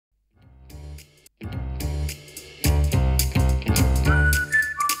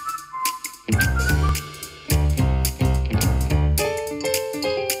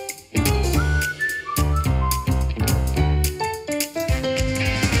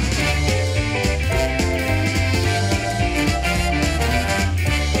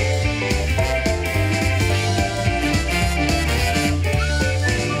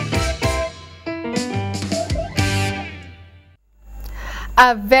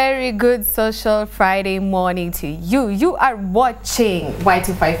A very good social Friday morning to you. You are watching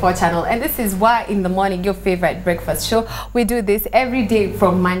Y254 channel, and this is Why in the Morning, your favorite breakfast show. We do this every day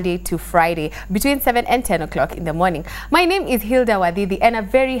from Monday to Friday between 7 and 10 o'clock in the morning. My name is Hilda Wadidi, and a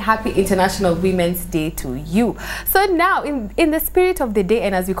very happy International Women's Day to you. So now, in the spirit of the day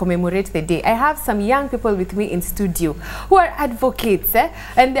and as we commemorate the day, I have some young people with me in studio who are advocates,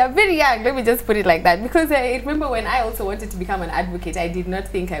 and they're very young. Let me just put it like that, because I remember when I also wanted to become an advocate, I did not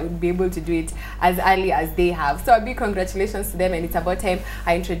think I would be able to do it as early as they have. So a big congratulations to them, and it's about time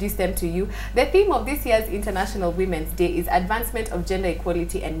I introduce them to you. The theme of this year's International Women's Day is advancement of gender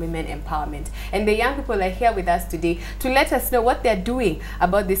equality and women empowerment. And the young people are here with us today to let us know what they're doing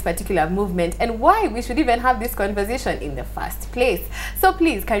about this particular movement and why we should even have this conversation in the first place. So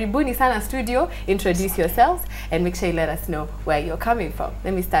please, karibuni sana studio, introduce yourselves and make sure you let us know where you're coming from.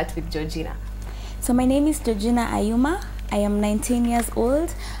 Let me start with Georgina. So my name is Georgina Ayuma. I am 19 years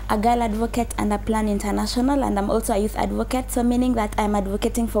old, a girl advocate under Plan International, and I'm also a youth advocate, so meaning that I'm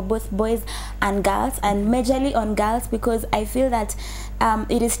advocating for both boys and girls, and majorly on girls, because I feel that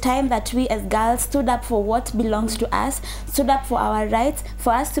it is time that we as girls stood up for what belongs to us, stood up for our rights,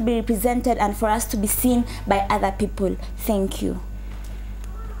 for us to be represented and for us to be seen by other people. Thank you.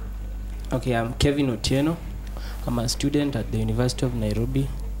 Okay, I'm Kevin Otieno. I'm a student at the University of Nairobi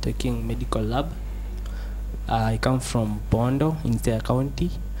taking medical lab. I come from Bondo in Thea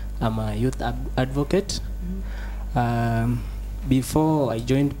County. I'm a youth advocate. Before I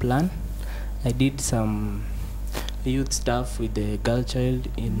joined Plan, I did some youth stuff with the girl child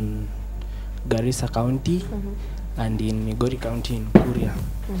in Garissa County and in Migori County in Kuria.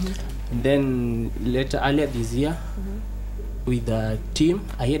 And then earlier this year, with a team,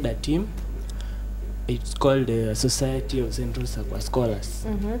 I had a team. It's called the Society of Central Sakwa Scholars.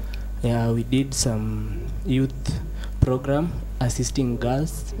 Yeah, we did some youth program assisting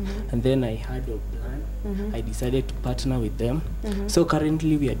girls, and then I had a plan. I decided to partner with them. So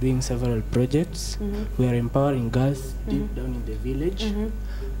currently we are doing several projects. We are empowering girls deep down in the village.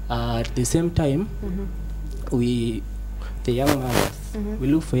 At the same time, the young mothers, we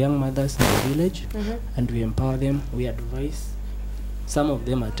look for young mothers in the village, and we empower them. We advise. Some of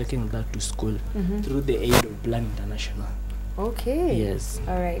them are taking that to school through the aid of Plan International. Okay. Yes.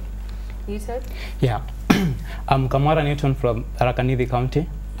 All right. You said? Yeah. I'm Kamara Newton from Tharaka-Nithi County,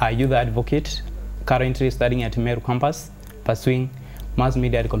 a youth advocate, currently studying at Meru campus, pursuing mass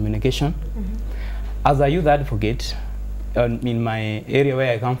media and communication. As a youth advocate, in my area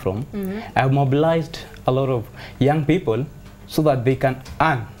where I come from, I have mobilized a lot of young people so that they can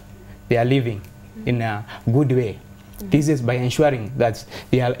earn their living in a good way. This is by ensuring that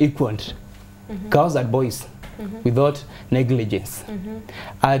they are equal, girls and boys, without negligence.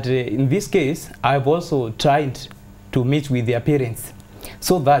 And in this case, I've also tried to meet with their parents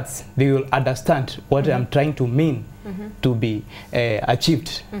so that they will understand what I'm trying to mean to be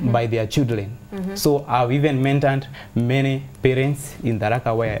achieved by their children. So I've even mentored many parents in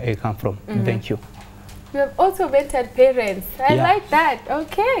Tharaka where I come from. Thank you. You have also mentored parents. I like that.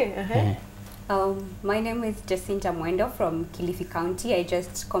 Okay. My name is Jacinta Mwendo from Kilifi County. I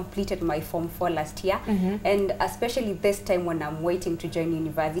just completed my Form 4 last year, and especially this time when I'm waiting to join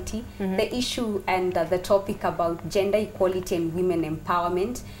university, the issue and the topic about gender equality and women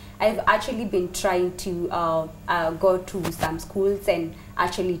empowerment, I've actually been trying to go to some schools and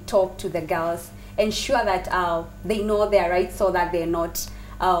actually talk to the girls, ensure that they know their rights, so that they're not,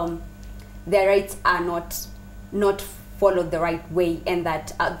 their rights are not followed the right way, and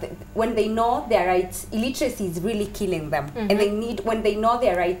that when they know their rights, illiteracy is really killing them, and when they know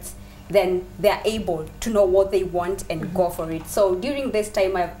their rights, then they're able to know what they want and go for it. So during this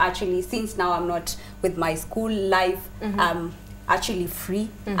time, I've actually, since now I'm not with my school life, actually free,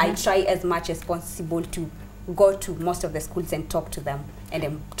 I try as much as possible to go to most of the schools and talk to them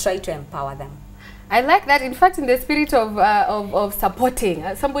and try to empower them. I like that. In fact, in the spirit of supporting,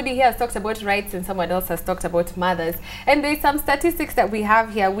 somebody here has talked about rights and someone else has talked about mothers. And there's some statistics that we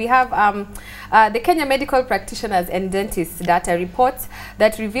have here. We have the Kenya Medical Practitioners and Dentists data reports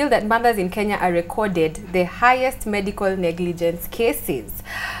that reveal that mothers in Kenya are recorded the highest medical negligence cases.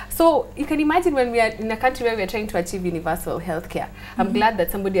 So you can imagine when we are in a country where we are trying to achieve universal healthcare. I'm glad that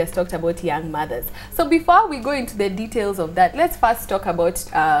somebody has talked about young mothers. So before we go into the details of that, let's first talk about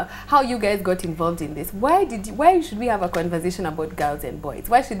how you guys got involved in this. Why should we have a conversation about girls and boys?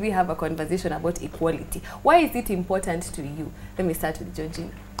 Why should we have a conversation about equality? Why is it important to you? Let me start with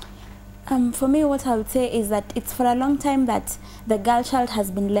Georgina. For me, what I would say is that it's for a long time that the girl child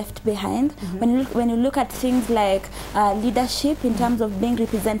has been left behind. When you look at things like leadership, in terms of being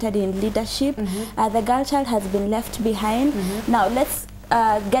represented in leadership, the girl child has been left behind. Now let's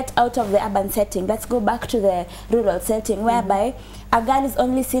get out of the urban setting. Let's go back to the rural setting, whereby a girl is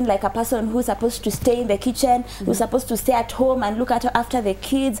only seen like a person who's supposed to stay in the kitchen, who's supposed to stay at home and look after the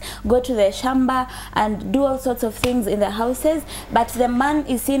kids, go to the shamba and do all sorts of things in the houses. But the man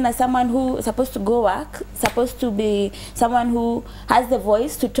is seen as someone who is supposed to go work, supposed to be someone who has the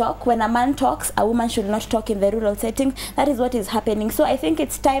voice to talk. When a man talks, a woman should not talk in the rural setting. That is what is happening. So I think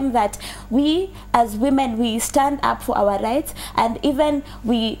it's time that we as women, we stand up for our rights, and even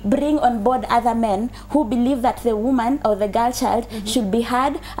we bring on board other men who believe that the woman or the girl child should be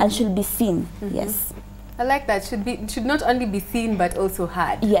heard and should be seen. Yes. I like that. Should not only be seen but also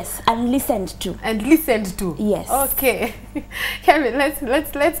heard. Yes, and listened to. And listened to. Yes. Okay. Kevin,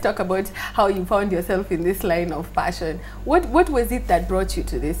 let's talk about how you found yourself in this line of passion. What was it that brought you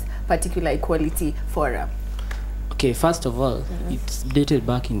to this particular equality forum? Okay, first of all, it's dated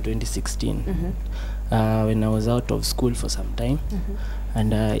back in 2016 when I was out of school for some time,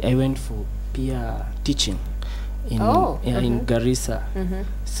 and I went for peer teaching in in Garissa.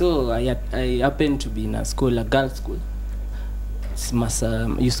 So I happened to be in a school, a girls' school. It's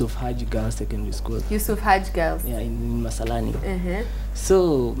Yusuf Haj Girls Secondary School. Yusuf Haj Girls. Yeah, in Masalani.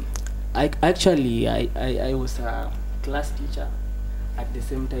 So I was a class teacher. At the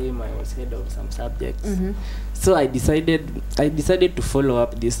same time, I was head of some subjects. So I decided to follow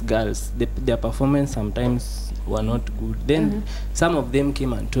up these girls. Their performance sometimes were not good. Then some of them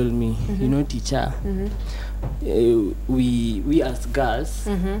came and told me, you know, teacher, we as girls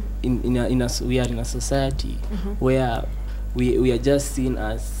we are in a society where we are just seen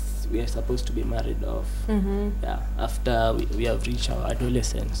as we are supposed to be married off after we have reached our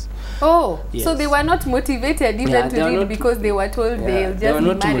adolescence. Oh, yes. So they were not motivated even to read because they were told they'll just they were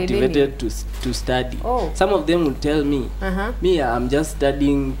not be married motivated to study. Some of them would tell me, me, I'm just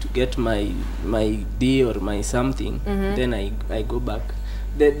studying to get my D or my something, then I go back.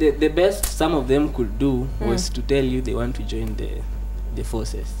 The best some of them could do was to tell you they want to join the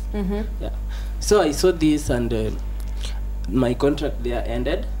forces. Yeah. So I saw this, and my contract there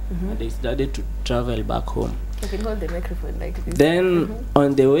ended, and I started to travel back home. You can hold the microphone like this. Then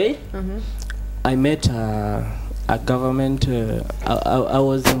on the way, I met a government. I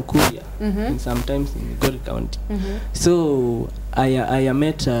was in Kuria, and sometimes in Gori County. So I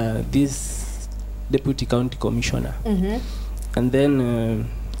met this deputy county commissioner, and then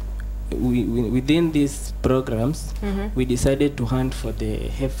within these programs, we decided to hunt for the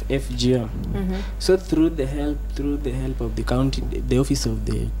FGM. So through the help of the county, the office of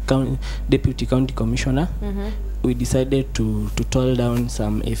the deputy county commissioner, we decided to tell down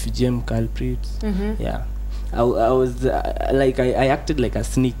some FGM culprits. Yeah. I was I acted like a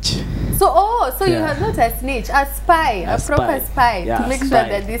snitch. So you are not a snitch, a spy, a proper spy, to make sure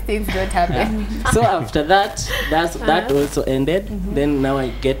that these things don't happen. So after that, that also ended. Then now I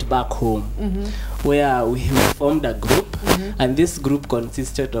get back home, where we formed a group, and this group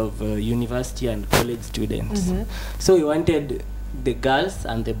consisted of university and college students. So we wanted the girls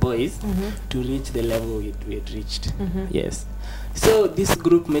and the boys to reach the level we had reached. Yes. So this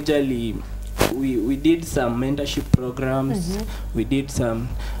group majorly, we did some mentorship programs. We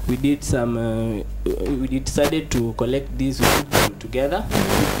decided to collect these, we put them together,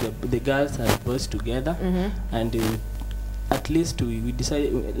 the girls and boys together, and at least we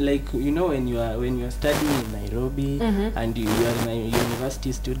decided, like, you know, when you are studying in Nairobi and you are a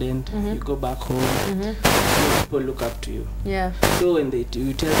university student, you go back home, people look up to you. Yeah. So when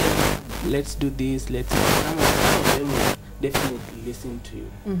you tell them, let's do this, some of them will definitely listen to you.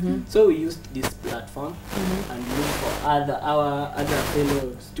 So we used this platform and look for our other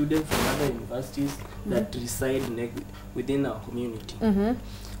fellow students from other universities that reside within our community.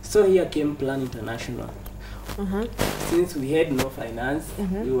 So here came Plan International. Since we had no finance,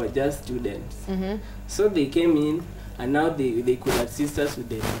 we were just students. So they came in, and now they could assist us with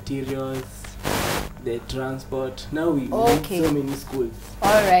the materials, the transport. Now we reach so many schools.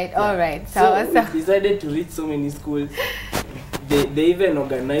 All right. So we decided to reach so many schools. They even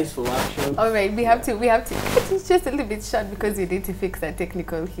organize for workshops. All right, we have to it's just a little bit short because you need to fix a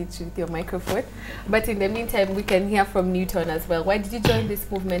technical hitch with your microphone. But in the meantime, we can hear from Newton as well. Why did you join this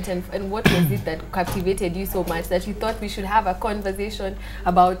movement, and what was it that captivated you so much that you thought we should have a conversation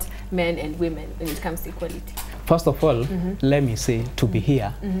about men and women when it comes to equality? First of all, let me say, to be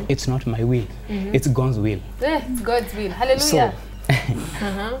here, it's not my will, it's God's will. Yeah, it's God's will. Hallelujah.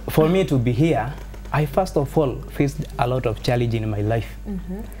 So, for me to be here, I first of all faced a lot of challenge in my life.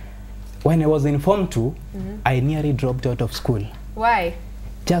 When I was in Form 2, I nearly dropped out of school. Why?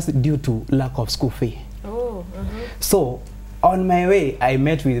 Just due to lack of school fee. So on my way, I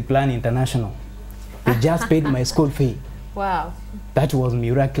met with Plan International. They just paid my school fee. Wow. That was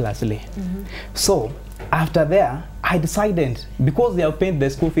miraculously. So after there, I decided, because they have paid the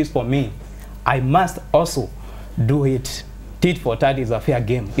school fees for me, I must also do it. Tit for tat is a fair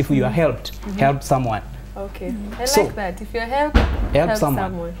game. If you are helped, help someone. Okay. I So, like that. If you're help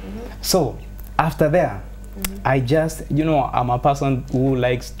someone. So after there, I just, you know, I'm a person who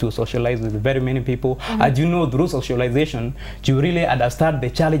likes to socialize with very many people. As you know, through socialization, you really understand the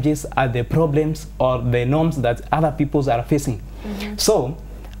challenges and the problems or the norms that other people are facing. So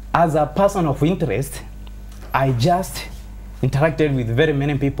as a person of interest, I just interacted with very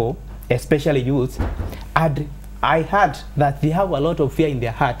many people, especially youth, and I heard that they have a lot of fear in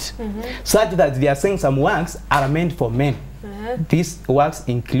their heart, such that they are saying some works are meant for men. These works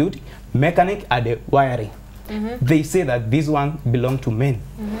include mechanic and the wiring. They say that these ones belong to men.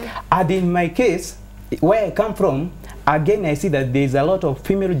 And in my case, where I come from, again I see that there is a lot of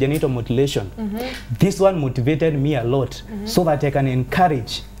female genital mutilation. This one motivated me a lot, so that I can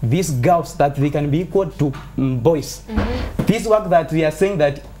encourage these girls that they can be equal to boys. This work that we are saying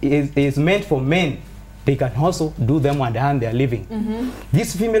that is meant for men, they can also do them and earn their living.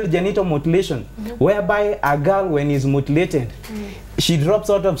 This female genital mutilation, whereby a girl, when is mutilated, she drops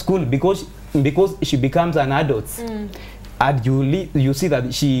out of school because she becomes an adult. And you see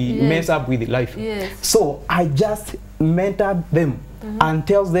that she messes up with life. So I just mentor them and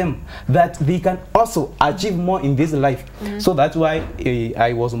tells them that they can also achieve more in this life. So that's why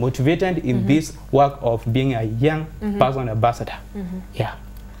I was motivated in this work of being a young person ambassador. Yeah.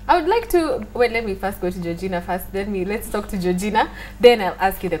 I would like to, well, let me first go to Georgina first. Let's talk to Georgina. Then I'll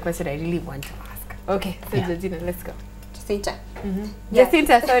ask you the question I really want to ask. Okay, so Georgina, let's go. Jacinta.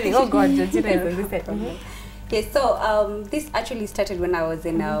 Jacinta, sorry. Oh God, Georgina is on this side. Okay, so this actually started when I was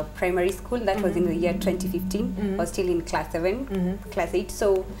in primary school. That was in the year 2015. I was still in class 7, class 8.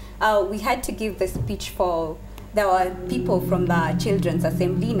 So we had to give the speech for, there were people from the Children's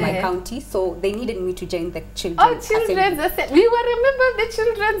Assembly in my county, so they needed me to join the Children's Assembly. Children's Assembly. You were a member of the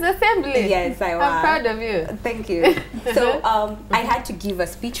Children's Assembly. Yes, I was. I'm proud of you. Thank you. So I had to give a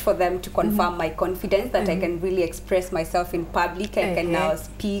speech for them to confirm my confidence that I can really express myself in public. I can now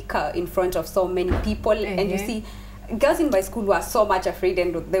speak in front of so many people. And you see, girls in my school were so much afraid,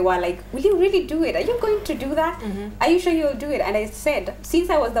 and they were like, will you really do it? Are you going to do that? Are you sure you'll do it? And I said, since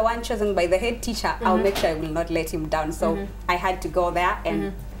I was the one chosen by the head teacher, I'll make sure I will not let him down. So I had to go there,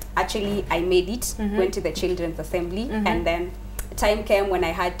 and actually I made it, went to the Children's Assembly, and then time came when I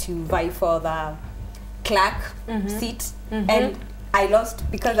had to vie for the clerk seat, and I lost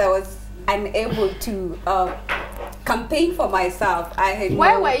because I was unable to campaign for myself.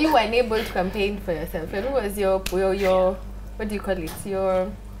 Why were you unable to campaign for yourself? And who was your what do you call it?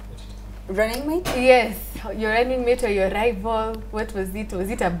 Your running mate? Yes, your running mate or your rival. What was it? Was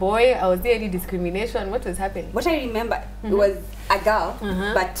it a boy? Or was there any discrimination? What was happening? What I remember, it was a girl,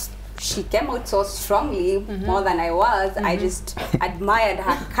 but she came out so strongly, more than I was. I just admired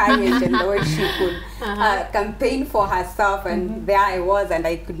her courage and the way she could campaign for herself, and there I was, and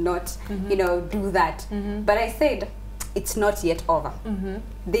I could not, you know, do that. But I said, it's not yet over.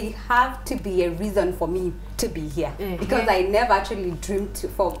 There have to be a reason for me to be here, because I never actually dreamed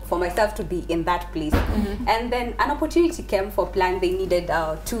for myself to be in that place. And then an opportunity came for Plan. They needed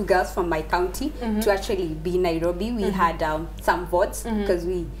 2 girls from my county to actually be in Nairobi. We had some votes because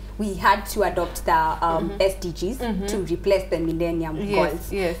we had to adopt the SDGs to replace the Millennium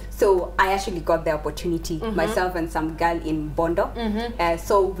Goals. So I actually got the opportunity, myself and some girl in Bondo.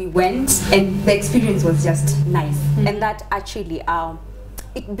 So we went, and the experience was just nice. And that actually,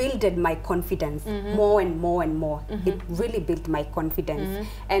 it builded my confidence more and more and more. It really built my confidence.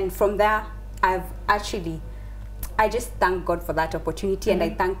 And from there, I just thank God for that opportunity, and I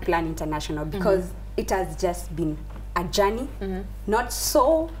thank Plan International, because it has just been a journey, not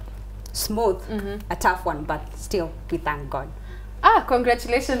so smooth, a tough one, but still we thank God.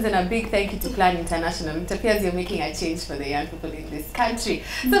 Congratulations and a big thank you to Plan International. It appears you're making a change for the young people in this country.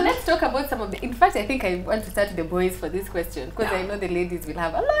 So let's talk about some of the, in fact, I think I want to start with the boys for this question, because I know the ladies will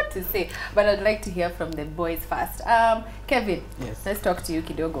have a lot to say, but I'd like to hear from the boys first. Kevin, let's talk to you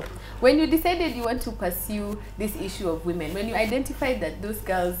kidogo. When you decided you want to pursue this issue of women, when you identified that those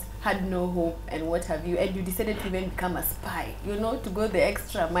girls had no hope and what have you, and you decided to even become a spy, you know, to go the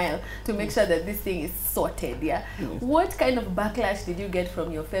extra mile to make sure that this thing is sorted, what kind of backlash did you get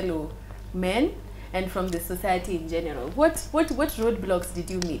from your fellow men and from the society in general? What roadblocks did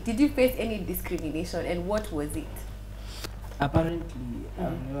you meet? Did you face any discrimination, and what was it? Apparently,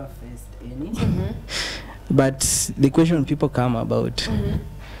 I've never faced any. But the question people come about,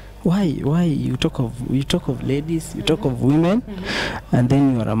 why you talk of ladies, you talk of women, and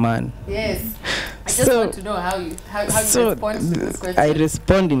then you are a man. Yes. I just just want to know how you respond to this question. I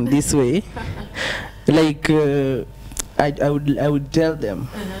respond in this way. Like I would tell them,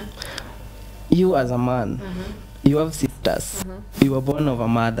 you as a man, you have sisters, you were born of a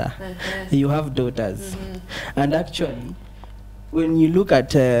mother, you have daughters, and actually, when you look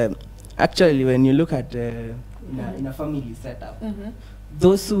at in a family setup,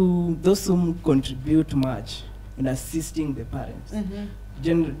 those who contribute much in assisting the parents,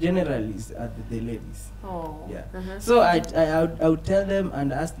 generally are the ladies. Oh. Yeah. So I would tell them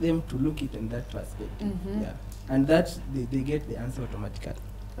and ask them to look it in that perspective. Yeah. And that they get the answer automatically.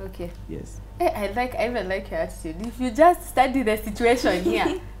 Okay. Yes. I even like your attitude. If you just study the situation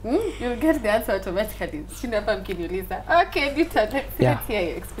here, you'll get the answer automatically. Okay, Nita, let's hear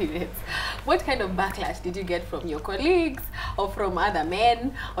your experience. What kind of backlash did you get from your colleagues or from other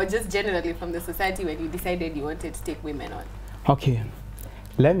men or just generally from the society when you decided you wanted to take women on? Okay.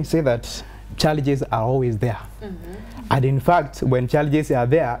 Let me say that challenges are always there. And in fact, when challenges are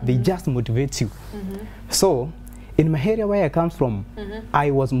there, they just motivate you. So, in my area where I come from,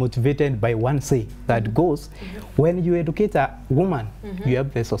 I was motivated by one say that goes, when you educate a woman, you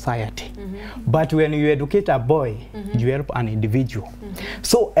help the society. But when you educate a boy, you help an individual.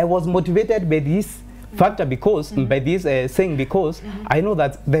 So I was motivated by this factor because, by this saying because, I know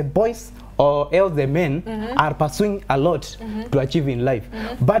that the boys or else the men are pursuing a lot to achieve in life.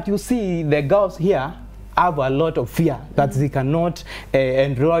 But you see the girls here have a lot of fear that they cannot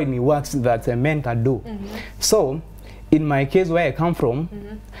enroll in works that a man can do. So in my case where I come from,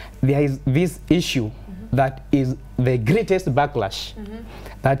 there is this issue that is the greatest backlash,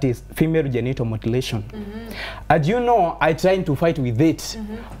 that is female genital mutilation. As you know, I tried to fight with it,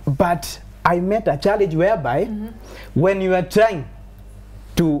 but I met a challenge whereby when you are trying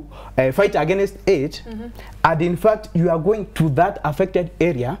to fight against it, and in fact you are going to that affected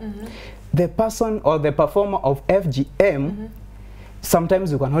area, the person or the performer of FGM,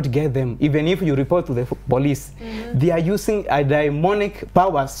 sometimes you cannot get them, even if you report to the police. They are using a demonic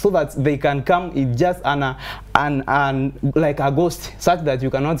power so that they can come in just like a ghost, such that you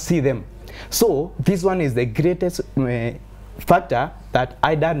cannot see them. So this one is the greatest factor that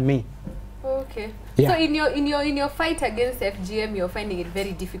I done me. Okay. Yeah. So in your fight against FGM, you're finding it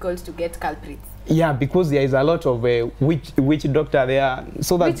very difficult to get culprits. Yeah, because there is a lot of witch doctor there,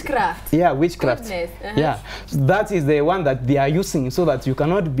 so that witchcraft. Yeah, witchcraft. Goodness. Yeah, so that is the one that they are using, so that you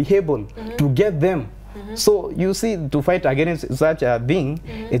cannot be able to get them. So you see, to fight against such a thing,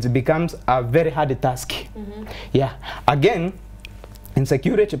 it becomes a very hard task. Yeah. Again, in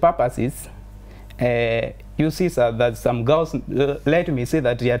security purposes, you see that some girls, let me say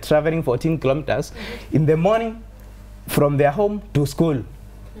that they are traveling 14 kilometers in the morning from their home to school.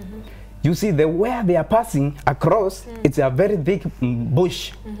 You see, where they are passing across, it's a very big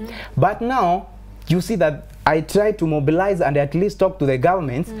bush. But now, you see that I try to mobilize and at least talk to the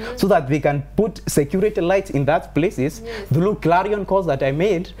government so that they can put security lights in that places, the little clarion calls that I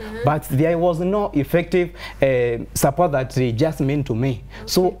made, but there was no effective support that they just meant to me.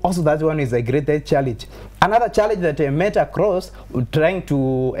 So also that one is a great challenge. Another challenge that I met across, trying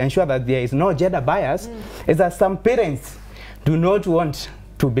to ensure that there is no gender bias, is that some parents do not want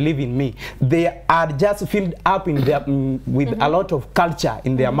to believe in me. They are just filled up in their, with a lot of culture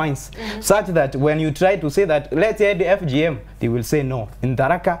in their minds, such that when you try to say that, let's say the FGM, they will say no. In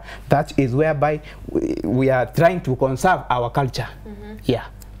Daraka, that is whereby we are trying to conserve our culture. Yeah.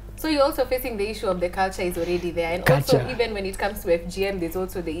 So you're also facing the issue of the culture is already there. And also, even when it comes to FGM, there's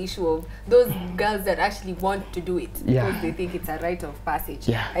also the issue of those girls that actually want to do it because they think it's a rite of passage.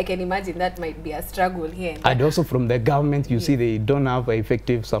 I can imagine that might be a struggle here. And also from the government, you see they don't have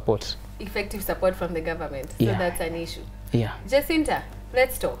effective support. Effective support from the government. So that's an issue. Yeah. Jacinta,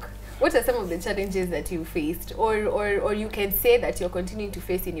 let's talk. What are some of the challenges that you faced, or you can say that you're continuing to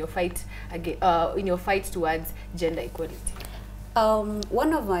face in your fight towards gender equality?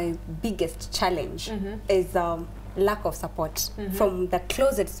 One of my biggest challenge is lack of support from the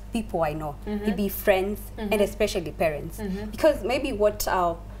closest people I know, maybe friends and especially parents. Because maybe what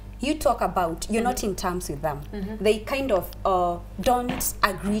you talk about, you're not in terms with them. They kind of don't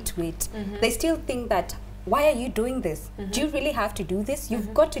agree to it. They still think that, why are you doing this? Do you really have to do this?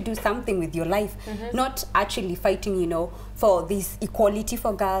 You've got to do something with your life, not actually fighting, you know, for this equality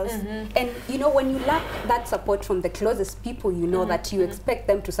for girls. And, you know, when you lack that support from the closest people, you know, that you expect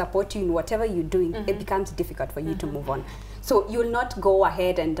them to support you in whatever you're doing, it becomes difficult for you to move on. So you'll not go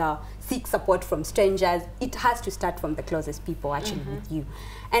ahead and seek support from strangers. It has to start from the closest people actually with you.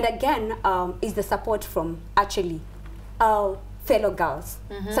 And again, is the support from actually fellow girls.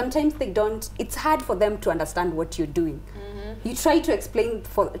 Sometimes they don't, it's hard for them to understand what you're doing. You try to explain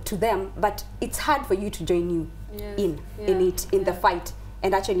to them, but it's hard for you to join you in the fight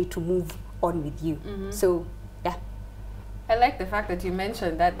and actually to move on with you. So, yeah. I like the fact that you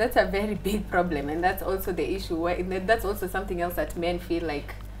mentioned that. That's a very big problem, and that's also the issue. Where that's also something else that men feel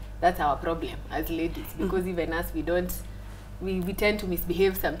like that's our problem as ladies, because even us, we tend to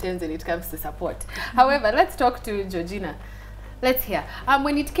misbehave sometimes when it comes to support. However, let's talk to Georgina. Let's hear.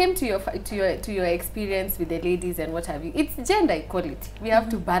 When it came to your experience with the ladies and what have you, it's gender equality. We have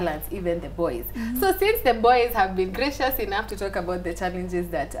to balance even the boys. So since the boys have been gracious enough to talk about the challenges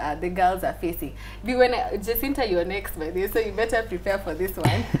that the girls are facing, Jacinta, you're next, by the way, so you better prepare for this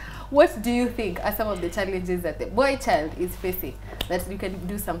one. What do you think are some of the challenges that the boy child is facing that you can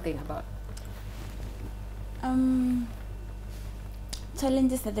do something about?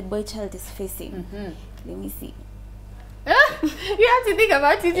 Challenges that the boy child is facing. Let me see. You have to think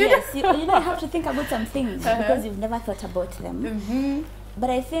about it. Yes, you have to think about some things because you've never thought about them. But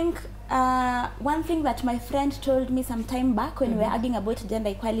I think one thing that my friend told me some time back when we were arguing about gender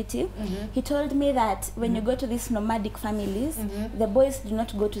equality, he told me that when you go to these nomadic families, the boys do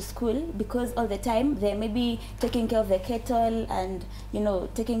not go to school because all the time they're maybe taking care of the cattle and, you know,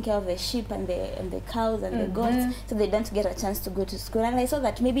 taking care of the sheep and the cows and the goats, so they don't get a chance to go to school. And I saw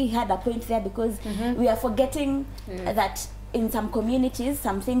that maybe he had a point there because we are forgetting that in some communities,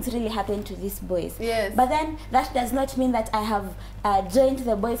 some things really happen to these boys. Yes. But then that does not mean that I have joined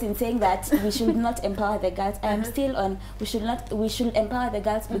the boys in saying that we should not empower the girls. I am still on we should empower the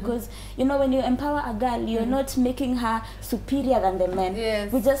girls because, you know, when you empower a girl, you're not making her superior than the men. Yes.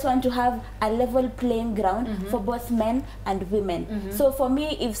 We just want to have a level playing ground for both men and women. So for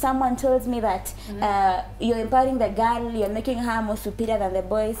me, if someone tells me that you're empowering the girl, you're making her more superior than the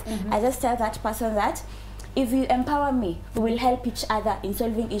boys, I just tell that person that if you empower me, we will help each other in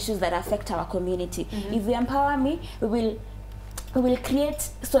solving issues that affect our community. If you empower me, we will create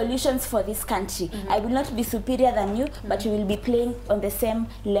solutions for this country. I will not be superior than you, but we will be playing on the same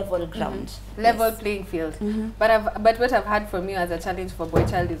level ground. Level playing field. But what I've had from you as a challenge for boy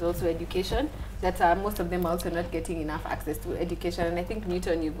child is also education. That most of them are also not getting enough access to education. And I think,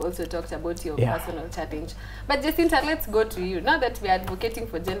 Newton, you've also talked about your personal challenge. But Jacinta, let's go to you. Now that we are advocating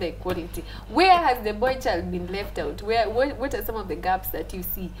for gender equality, where has the boy child been left out? What are some of the gaps that you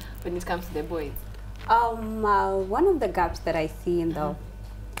see when it comes to the boys? One of the gaps that I see in the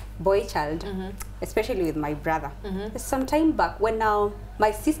boy child, especially with my brother, is some time back when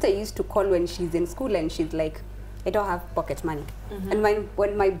my sister used to call when she's in school and she's like, I don't have pocket money. And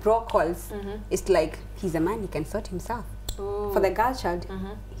when my bro calls, it's like, he's a man, he can sort himself. For the girl child,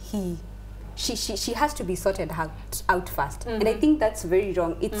 she has to be sorted out first. And I think that's very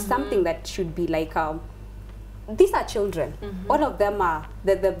wrong. It's something that should be like, these are children. All of them are,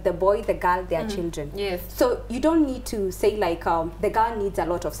 the boy, the girl, they are children. Yes. So you don't need to say like, the girl needs a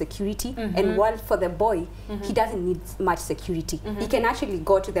lot of security, and while for the boy, he doesn't need much security. He can actually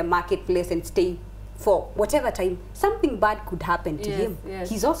go to the marketplace and stay for whatever time. Something bad could happen to him. Yes.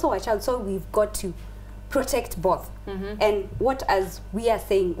 He's also a child, so we've got to protect both. And what, as we are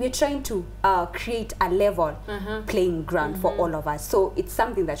saying, we're trying to create a level playing ground for all of us. So it's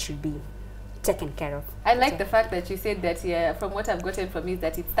something that should be taken care of. I like the fact that you said that, from what I've gotten from you,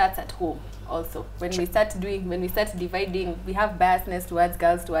 that it starts at home also. When we start dividing, we have biasness towards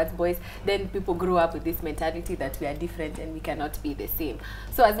girls, towards boys, then people grow up with this mentality that we are different and we cannot be the same.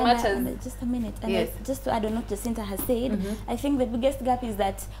 So as much as... Just a minute. And yes. Just to add on what Jacinta has said, I think the biggest gap is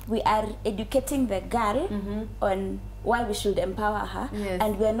that we are educating the girl on why we should empower her,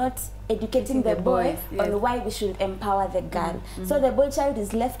 and we are not educating the boy on why we should empower the girl. So the boy child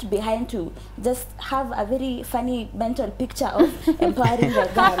is left behind to just have a very funny mental picture of empowering the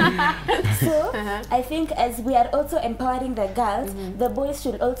girl. So I think as we are also empowering the girls, the boys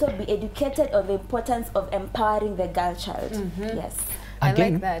should also be educated on the importance of empowering the girl child. Yes. Again, I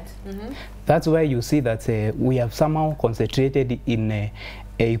like that. That's where you see that we have somehow concentrated in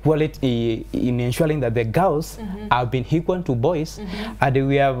equality, in ensuring that the girls have been equal to boys, and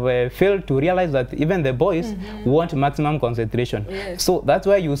we have failed to realize that even the boys want maximum concentration. So that's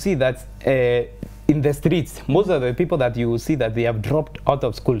why you see that in the streets, most of the people that you see that they have dropped out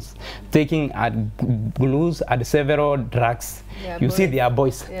of schools, taking glues and several drugs, you see they are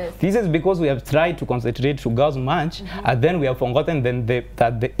boys. This is because we have tried to concentrate to girls much, and then we have forgotten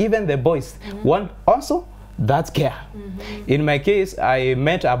that even the boys want also that care. In my case, I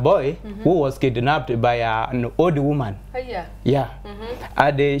met a boy who was kidnapped by an old woman.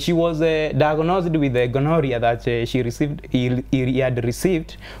 And she was diagnosed with the gonorrhea that he had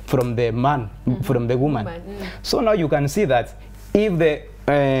received from the man, from the woman. So now you can see that if the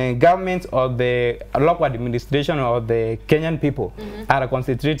government or the local administration or the Kenyan people are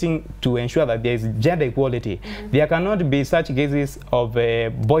concentrating to ensure that there is gender equality, there cannot be such cases of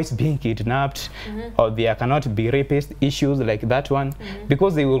boys being kidnapped, or there cannot be rapist issues like that one,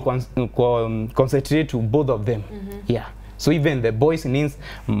 because they will concentrate to both of them. Yeah. So even the boys needs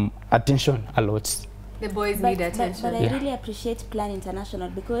attention a lot. The boys need attention. But I really appreciate Plan International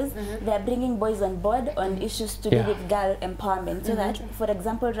because they are bringing boys on board on issues to do with girl empowerment. So that, for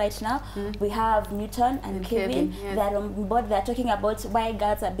example, right now, we have Newton and Kevin. They are on board. They are talking about why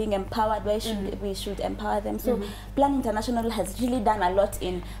girls are being empowered, why we should empower them. So Plan International has really done a lot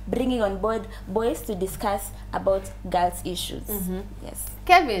in bringing on board boys to discuss about girls' issues. Yes.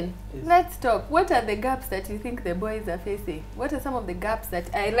 Kevin, let's talk. What are the gaps that you think the boys are facing? What are some of the gaps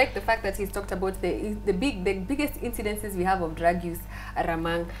that I like the fact that he's talked about the biggest incidences we have of drug use are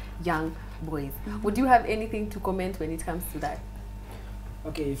among young boys. Would you have anything to comment when it comes to that?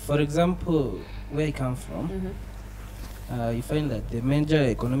 Okay, for example, where I come from, you find that the major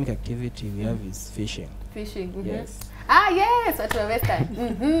economic activity we have is fishing. Fishing. Yes. Ah, yes, what we're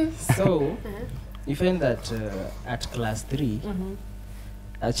Western. So, you find that at class 3,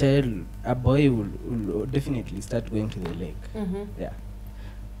 a boy will definitely start going to the lake. Yeah.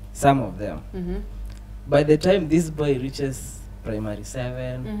 Some of them. By the time this boy reaches primary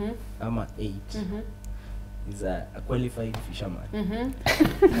 7, 8, he's a qualified fisherman.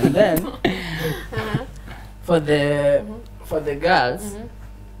 And then for the girls,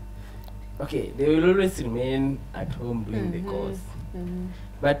 okay, they will always remain at home doing the course.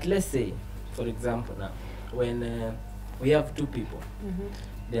 But let's say, for example, now when we have 2 people,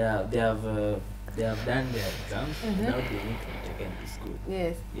 they have done their exams, now they need to be taken to school.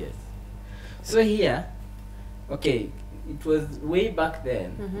 Yes. Yes. So here, okay, it was way back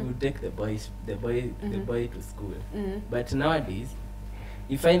then we would take the boy to school. But nowadays,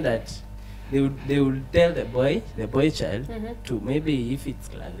 you find that they would tell the boy child to, maybe if it's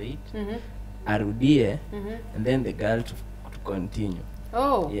class 8, arudie, and then the girl to continue.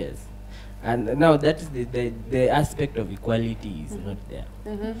 Oh. Yes. And now that is the aspect of equality is not there.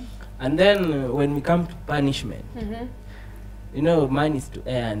 And then when we come to punishment, you know, man is to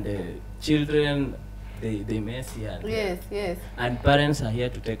err, and children, they mess here and there. And parents are here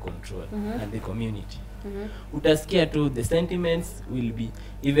to take control, and the community. Utasikia too, the sentiments will be,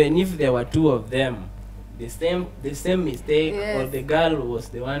 even if there were 2 of them, the same mistake, or the girl was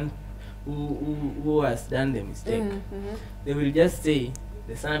the one who has done the mistake, they will just say,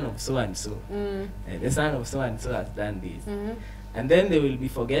 the son of so and so, the son of so and so has done this, and then they will be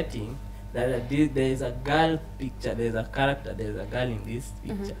forgetting that there is a girl picture, there is a character, there is a girl in this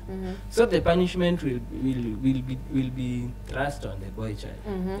picture. So the punishment will be thrust on the boy child.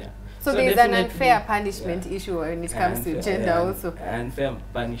 Yeah. So there is an unfair punishment issue when it comes to gender also. Unfair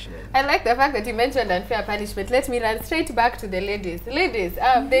punishment. I like the fact that you mentioned unfair punishment. Let me run straight back to the ladies. Ladies,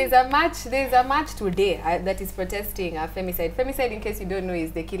 there is a march today that is protesting femicide. Femicide, in case you don't know,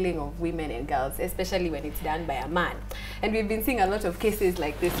 is the killing of women and girls, especially when it's done by a man. And we've been seeing a lot of cases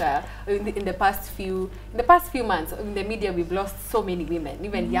like this in the past few months. In the media, we've lost so many women,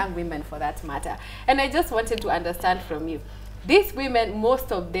 even young women for that matter. And I just wanted to understand from you, these women,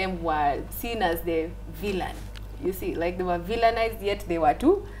 most of them were seen as the villain. You see, like they were villainized, yet they were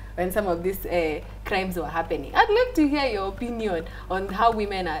too when some of these crimes were happening. I'd like to hear your opinion on how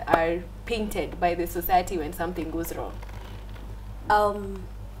women are painted by the society when something goes wrong.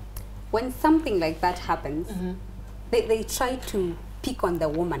 When something like that happens, they try to pick on the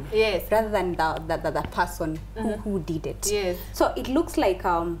woman, rather than the person who did it. So it looks like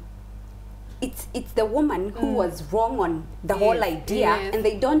it's the woman who was wrong on the whole idea, and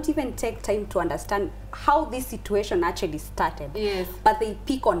they don't even take time to understand how this situation actually started. But they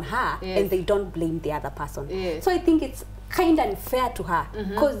pick on her and they don't blame the other person. So I think it's kind of unfair to her,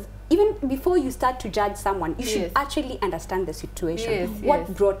 because even before you start to judge someone, you should actually understand the situation.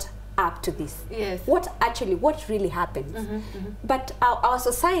 What brought up to this? What really happened? But our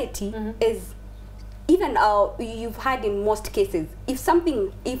society is, even you've had in most cases, if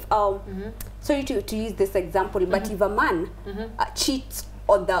sorry to use this example, but if a man cheats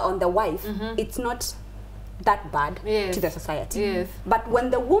on the wife, it's not that bad to the society. But when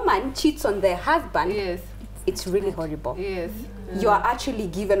the woman cheats on the husband, it's really horrible. You are actually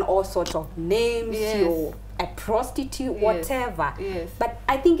given all sorts of names, you're a prostitute, whatever. But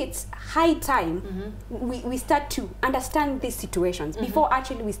I think it's high time we start to understand these situations before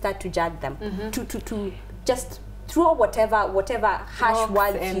actually we start to judge them, to just throw whatever harsh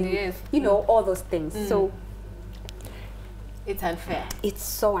words, and you know, all those things. So It's unfair. It's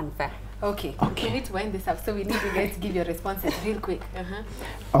so unfair. Okay. We need to wind this up, so we need you guys to give your responses real quick.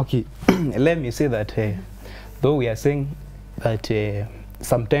 Okay, let me say that though we are saying that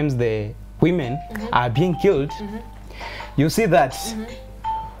sometimes the women are being killed, you see that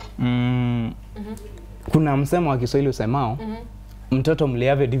kuna msemo wa Kiswahili usemao mtoto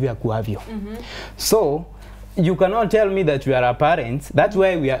mleavyo ndivyo akuavyo. So you cannot tell me that you are a parent. That's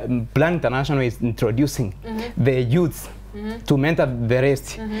why we are Plan International is introducing the youth to mentor the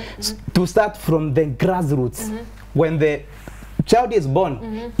rest, to start from the grassroots. When the child is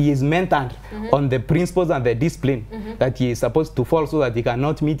born, he is mentored on the principles and the discipline that he is supposed to follow, so that he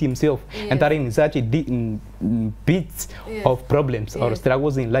cannot meet himself entering in such a pit of problems or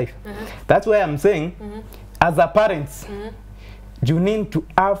struggles in life. That's why I'm saying, as a parent, you need to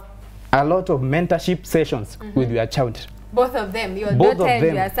have a lot of mentorship sessions with your child. Both of them, your daughter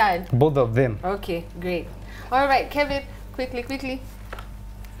and your son? Both of them. Okay, great. All right, Kevin, quickly.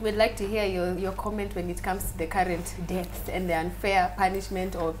 We'd like to hear your comment when it comes to the current deaths and the unfair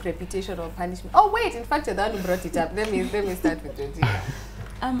punishment or reputation or punishment. Oh wait, in fact, you're the one who brought it up. Let me start with Georgina.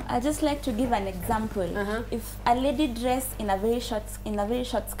 I'd just like to give an example. If a lady dressed in a very short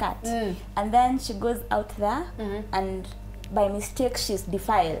skirt, and then she goes out there and by mistake she's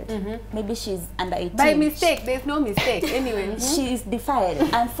defiled. Maybe she's under 18. By mistake, there's no mistake. Anyway, she is defiled.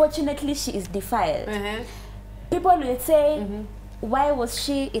 Unfortunately, she is defiled. People will say, why was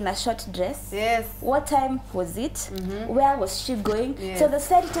she in a short dress? Yes. What time was it? Where was she going? Yes. So the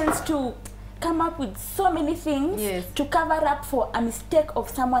society tends to come up with so many things to cover up for a mistake of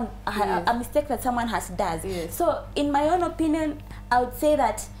someone, a mistake that someone has done. So in my own opinion, I would say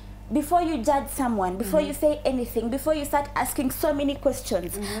that before you judge someone, before you say anything, before you start asking so many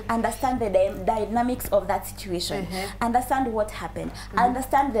questions, understand the dynamics of that situation. Understand what happened.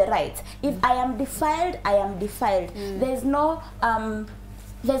 Understand the rights. If I am defiled, I am defiled. There's no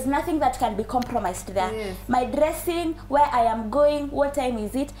there's nothing that can be compromised there. My dressing, where I am going, what time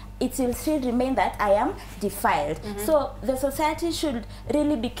is it, it will still remain that I am defiled. So the society should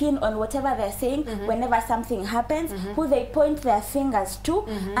really be keen on whatever they're saying whenever something happens, who they point their fingers to,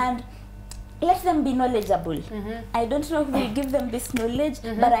 and let them be knowledgeable. I don't know who will give them this knowledge,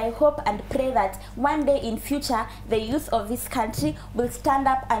 but I hope and pray that one day in future, the youth of this country will stand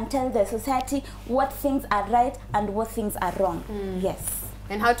up and tell the society what things are right and what things are wrong. Yes.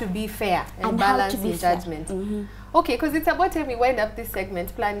 And how to be fair and balance in judgment. Okay, because it's about time we wind up this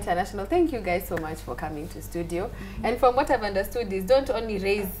segment, Plan International. Thank you guys so much for coming to studio. And from what I've understood is, don't only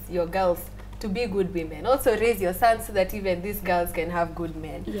raise your girls to be good women, also raise your sons so that even these girls can have good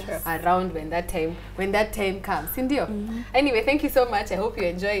men around when that time comes. Indio. Anyway, thank you so much. I hope you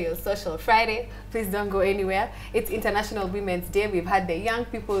enjoy your Social Friday. Please don't go anywhere. It's International Women's Day. We've had the young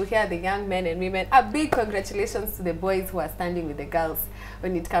people here, the young men and women. A big congratulations to the boys who are standing with the girls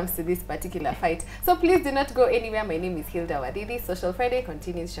when it comes to this particular fight. So please do not go anywhere. My name is Hilda Wadidi. Social Friday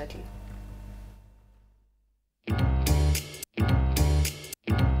continues shortly.